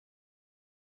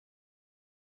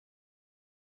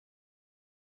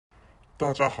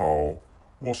大家好，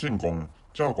我姓龚，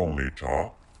叫龚理查。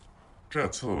这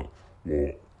次我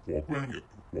我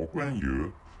关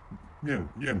于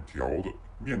面条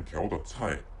的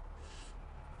菜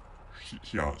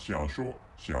想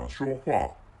说话。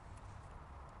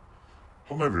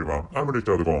Hello everyone, I'm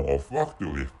Richard Gong of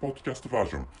Actually podcast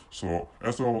version. So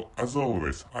as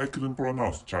always, I couldn't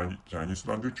pronounce Chinese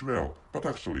language well, but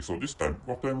actually, so this time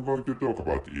what I'm going to talk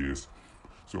about is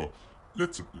so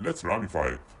let's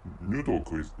ramify noodle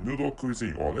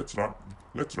cuisine, or let's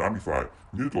ramify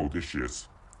noodle dishes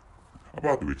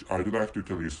about which I'd like to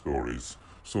tell you stories.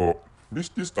 So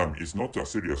this time is not a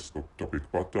serious topic,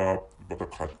 but a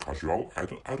casual. I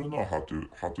don't know how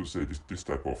to say this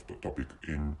type of topic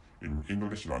in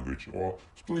English language. Or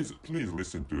please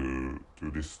listen to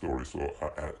this story. So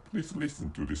please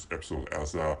listen to this episode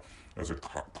as a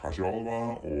casual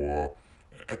one, or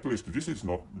at least this is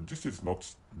not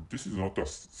a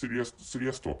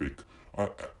serious topic. I,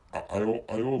 I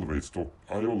always talk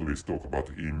about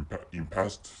in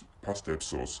past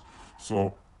episodes.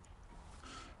 So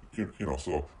maybe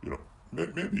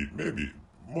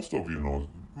most of you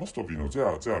know there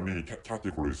are many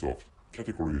categories of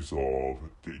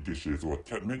dishes, or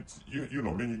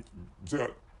many there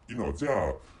there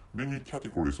are many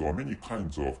categories or many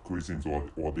kinds of cuisines,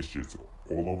 or dishes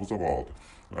all over the world,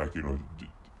 like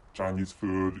Chinese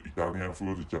food, Italian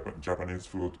food, Japanese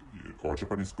food, or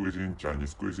Japanese cuisine,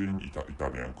 Chinese cuisine,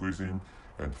 Italian cuisine,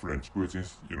 and French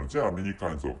cuisines. There are many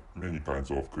kinds of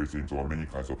cuisines, or many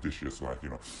kinds of dishes, like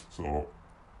so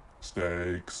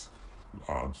steaks,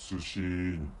 and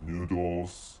sushi,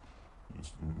 noodles,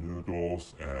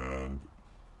 and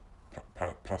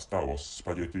pasta or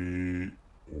spaghetti,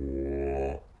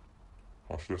 or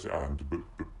how should I say, and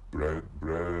bread,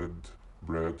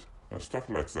 and stuff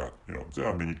like that. There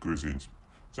are many cuisines.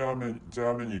 There are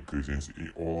many cuisines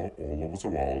all over the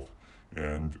world,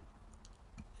 and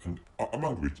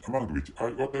among which what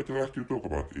I'd like to talk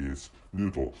about is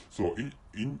noodle. So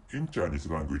in Chinese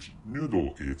language,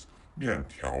 noodle is 面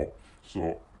条.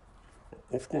 So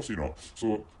of course,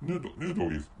 so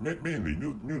noodle is mainly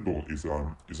noodle is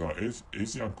an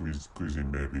Asian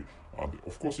cuisine, maybe, and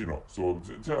of course, so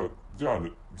there are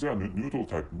noodle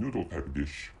type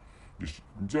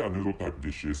there are noodle type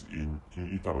dishes in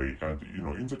Italy, and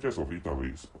in the case of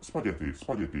Italy, spaghetti is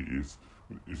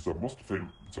the most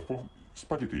famous.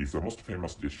 Spaghetti is the most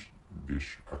famous dish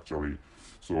actually.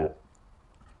 So,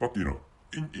 but in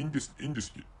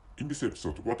this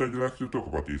episode, what I'd like to talk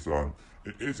about is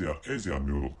Asian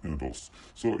noodles.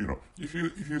 So if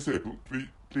you say,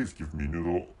 please give me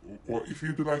noodle, or if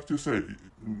you'd like to say,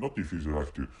 not if you'd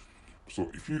like to, so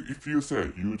if you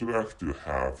say you'd like to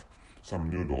have some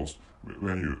noodles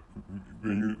when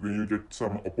you get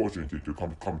some opportunity to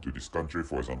come to this country,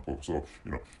 for example. So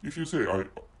if you say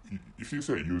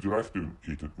you'd like to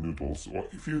eat noodles, or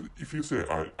if you say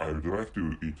I would like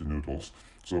to eat noodles,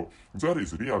 so that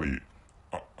is really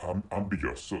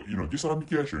ambiguous. So this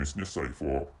ambiguation is necessary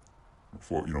for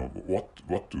what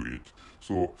to eat.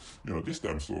 So this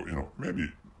time, so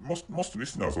maybe most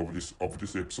listeners of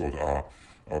this episode are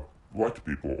white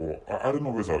people, or I don't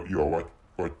know whether you are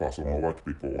white person or white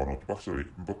people or not. But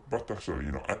actually,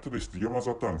 at least your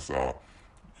mother tongues are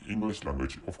English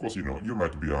language. Of course, you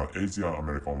might be an Asian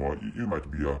American, or you might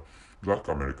be a Black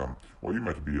American, or you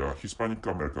might be a Hispanic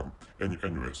American.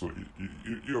 Anyway, so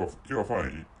you're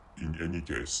fine in any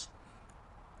case.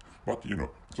 But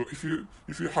so if you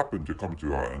happen to come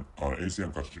to an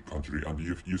Asian country, and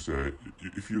if you say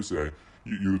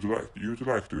you'd like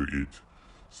to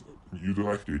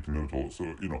eat noodles,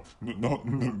 so no,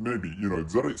 maybe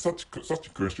such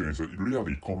question is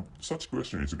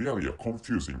really a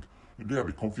confusing.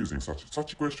 Really confusing.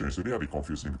 Such question is really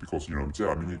confusing, because there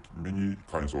are many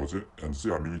kinds of it, and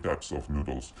there are many types of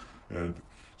noodles. And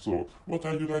so what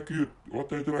I'd like to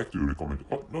recommend,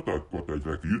 not what I'd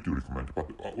like you to recommend,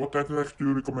 but what I'd like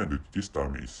to recommend this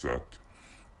time is that,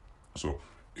 so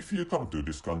if you come to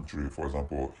this country, for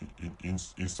example, in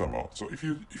summer, so if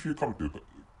you come to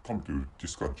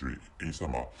this country in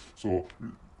summer, so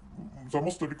the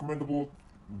most recommendable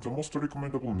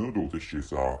noodle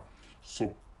dishes are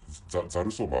so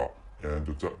zaru soba and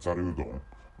zaru udon.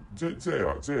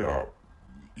 They are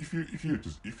if you eat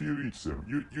them,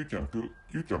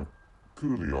 you can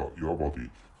cool your body,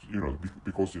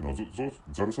 because those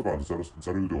zaru soba and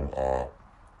zaru udon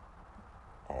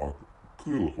are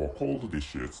cool or cold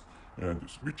dishes, and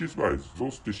which is why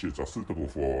those dishes are suitable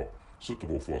for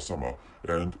summer.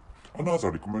 And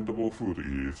another recommendable food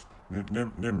is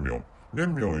naengmyeon.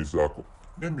 Naengmyeon is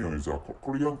a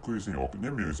Korean cuisine, or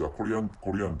naengmyeon is a Korean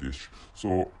dish.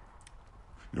 So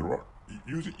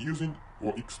using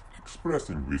or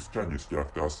expressing with Chinese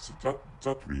characters that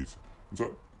that reads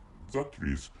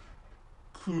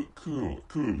cool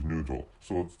noodle.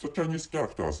 So the Chinese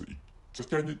characters,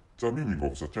 the meaning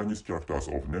of the Chinese characters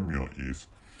of naengmyeon is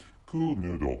cool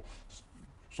noodle.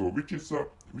 So which is a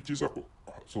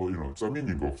so the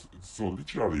meaning of so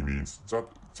literally means that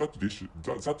dish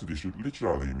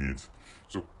literally means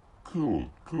so cool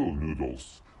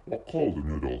noodles or cold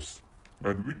noodles.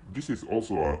 And this is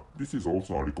also a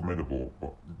recommendable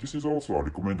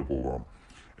one.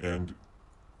 And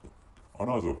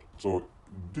another so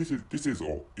this is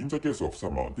all in the case of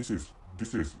summer. This is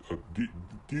these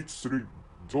three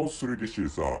those three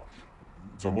dishes are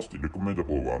the most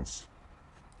recommendable ones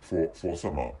for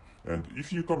summer. And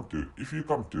if you come to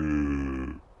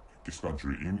this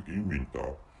country in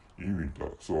winter,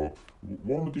 so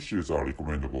warm dishes are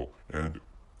recommendable. And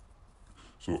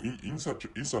so in such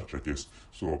a case,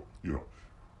 so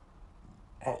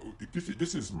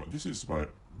this is my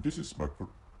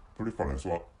preference.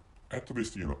 Well, at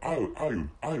least I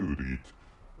would eat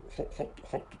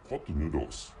hot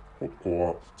noodles.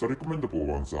 Or the recommendable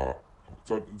ones are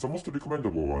the most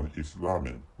recommendable one is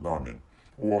ramen.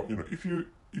 Or if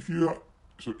you are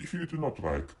so if you do not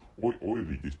like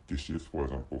oily dishes, for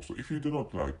example, so if you do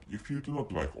not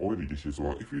like oily dishes,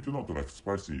 or if you do not like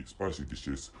spicy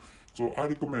dishes, so I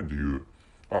recommend you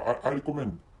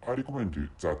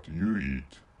that you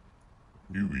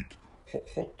eat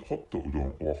hot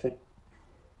udon or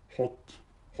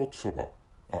hot soba.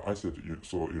 I said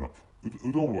so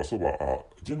udon or soba are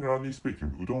generally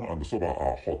speaking udon and soba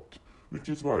are hot, which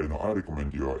is why I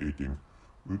recommend you are eating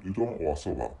udon or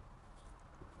soba.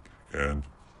 And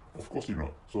of course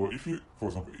so if you for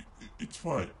example it's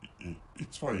fine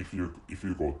if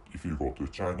you go to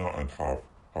China and have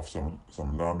some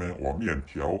ramen or mian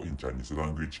piao in Chinese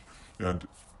language. And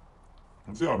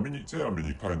there are many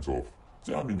kinds of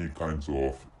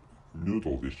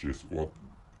noodle dishes. Or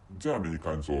there are many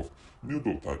kinds of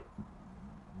noodle type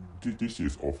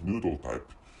dishes of noodle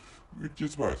type, which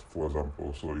is why, for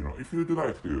example, so if you'd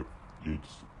like to eat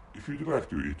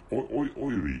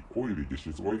oily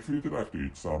dishes, or if you'd like to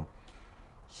eat some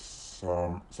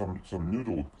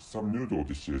noodle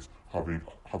dishes having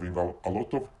a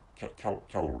lot of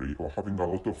calorie, or having a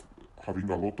lot of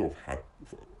fat.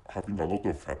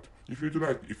 If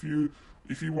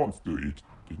you want to eat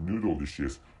the noodle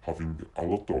dishes having a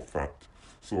lot of fat,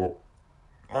 so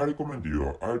I recommend you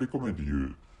are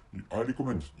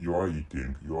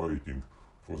eating.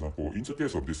 For example, in the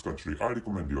case of this country, I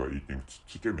recommend you are eating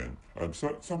tsukemen. And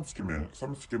some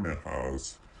tsukemen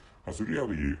has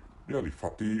really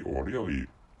fatty or really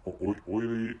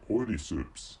oily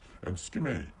soups. And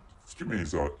tsukemen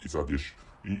is a dish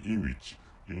in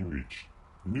which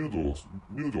noodles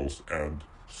and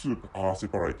soup are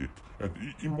separated. And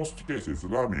in most cases,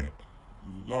 ramen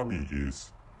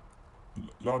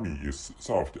is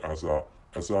served as a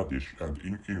dish. And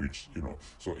in which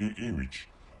so in which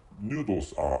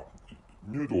noodles are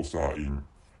in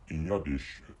your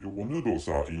dish, or noodles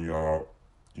are in a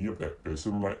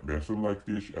basin like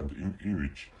dish. And in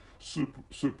which soup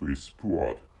is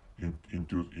poured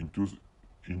into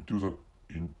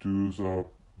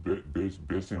the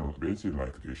basin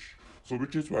like dish. So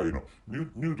which is why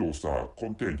noodles are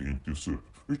contained into soup,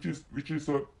 which is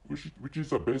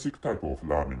a basic type of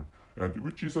ramen. And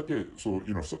which is a case, so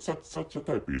such a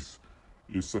type is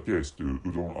the case to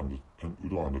udon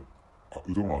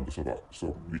and soba.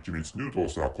 So which means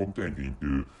noodles are contained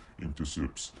into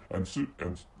soups. And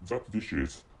that dish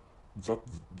is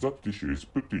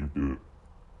put into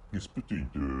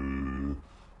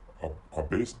a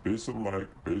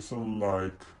basin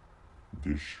like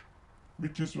dish,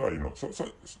 which is why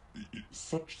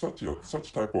such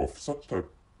type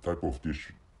of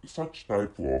dish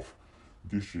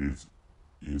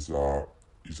is a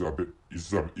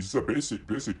basic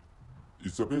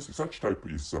such type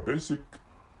is a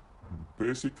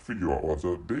basic figure, or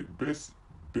the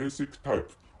basic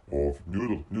type of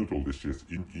noodle dishes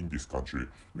in this country,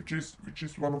 which is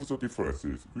one of the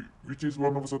differences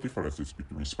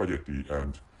between spaghetti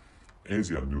and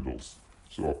Asian noodles.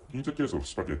 So in the case of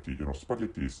spaghetti,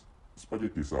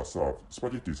 spaghettis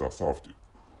are served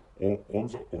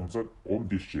on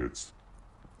dishes,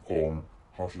 on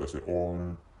how should I say,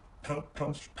 on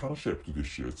pan shaped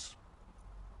dishes,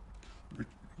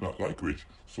 like which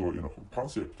so pan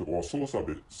shaped or saucer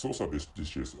based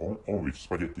dishes on which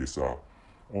spaghettis are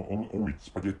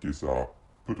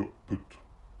put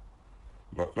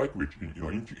like which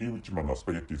in which manner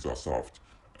spaghettis are served,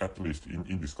 at least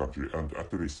in this country and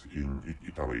at least in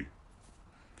Italy.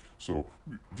 So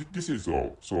this is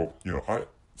all. So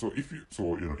So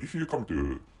if you come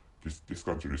to this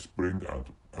country spring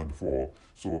and fall,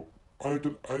 so I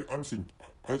think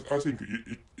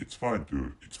it's fine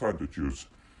to choose.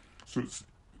 So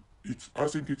I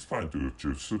think it's fine to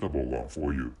choose suitable one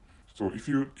for you. So if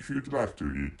you'd like to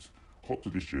eat hot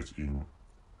dishes in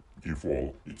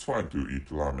fall, it's fine to eat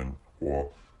ramen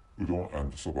or udon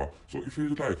and soba. So if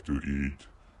you'd like to eat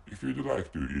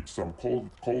some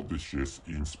cold dishes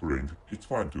in spring, it's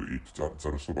fine to eat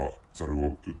zaru soba,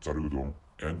 zaru udon,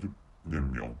 and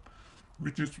naengmyeon,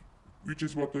 which is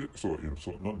what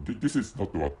this is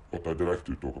not what I'd like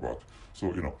to talk about.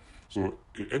 So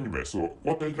anyway, so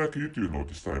what I'd like you to know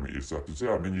this time is that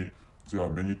there are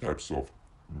many types of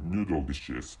noodle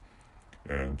dishes,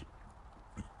 and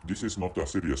this is not a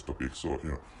serious topic.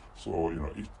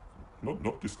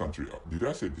 Not this country. Did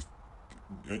I say this?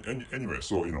 Anyway,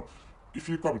 if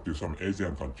you come to some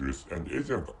Asian countries, and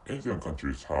Asian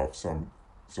countries have some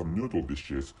noodle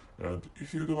dishes, and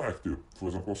if you'd like to, for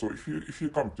example, so if you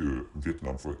come to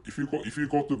Vietnam, if you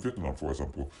go to Vietnam, for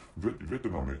example,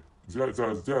 Vietnam, there's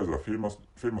a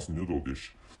famous noodle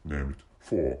dish named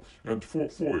pho, and pho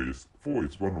is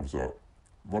one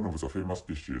of the famous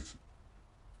dishes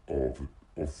of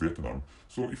Vietnam.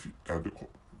 So if and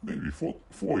maybe pho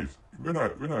is when I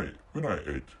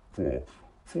ate pho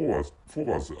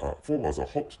was a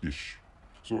hot dish.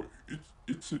 So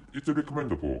it's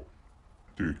recommendable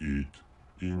to eat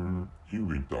in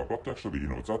winter, but actually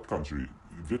that country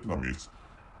Vietnam is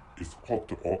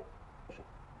hot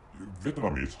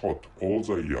Vietnam is hot all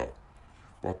the year.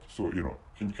 But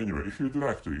anyway, if you'd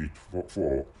like to eat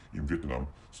pho in Vietnam,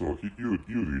 so you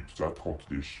eat that hot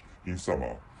dish in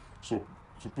summer. So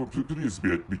please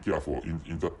be careful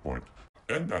in that point.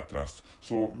 And at last,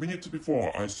 so minutes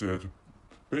before I said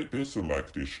basil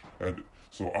like dish, and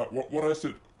so what I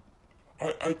said,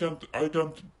 I can't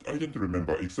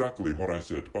remember exactly what I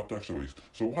said, but actually,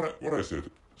 so what I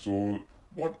said, so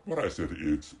what I said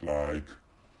is like,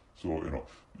 so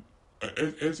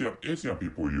Asian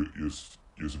people use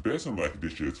basin like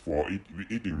dishes for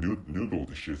eating noodle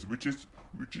dishes, which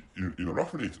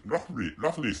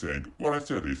roughly saying what I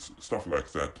said is stuff like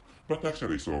that. But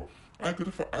actually, so I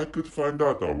could find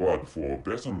out a word for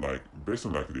basin like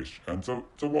dish, and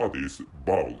the word is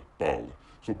bowl.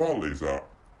 So bowl is that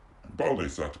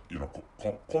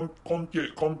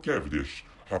concave dish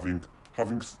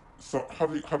having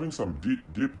some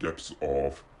deep depths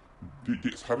of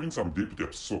having some deep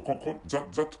depths. So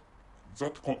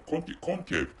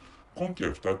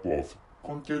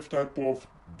concave type of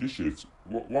dishes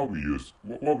what we use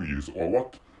or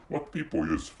what people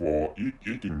use for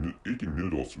eating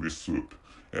noodles with soup.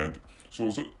 And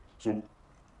so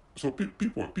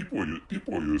people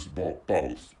use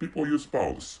bowls. People use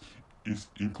bowls,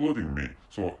 including me.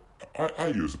 So I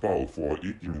use bowl for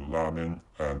eating ramen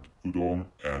and udon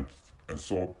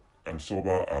and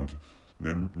soba and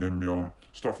naengmyeon,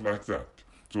 stuff like that.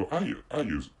 So I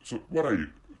use so what I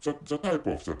the type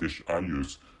of the dish I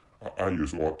use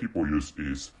or people use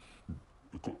is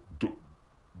bowl.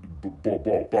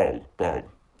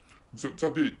 The,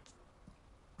 the,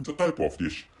 the type of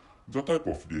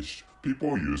dish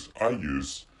people use I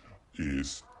use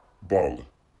is bowl.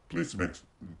 Please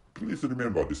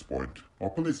remember this point, or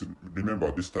please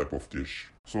remember this type of dish.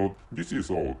 So this is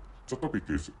all. The topic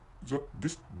is that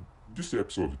this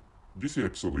episode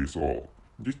is all.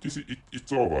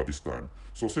 It's over this time.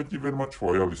 So thank you very much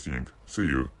for your listening. See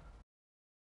you.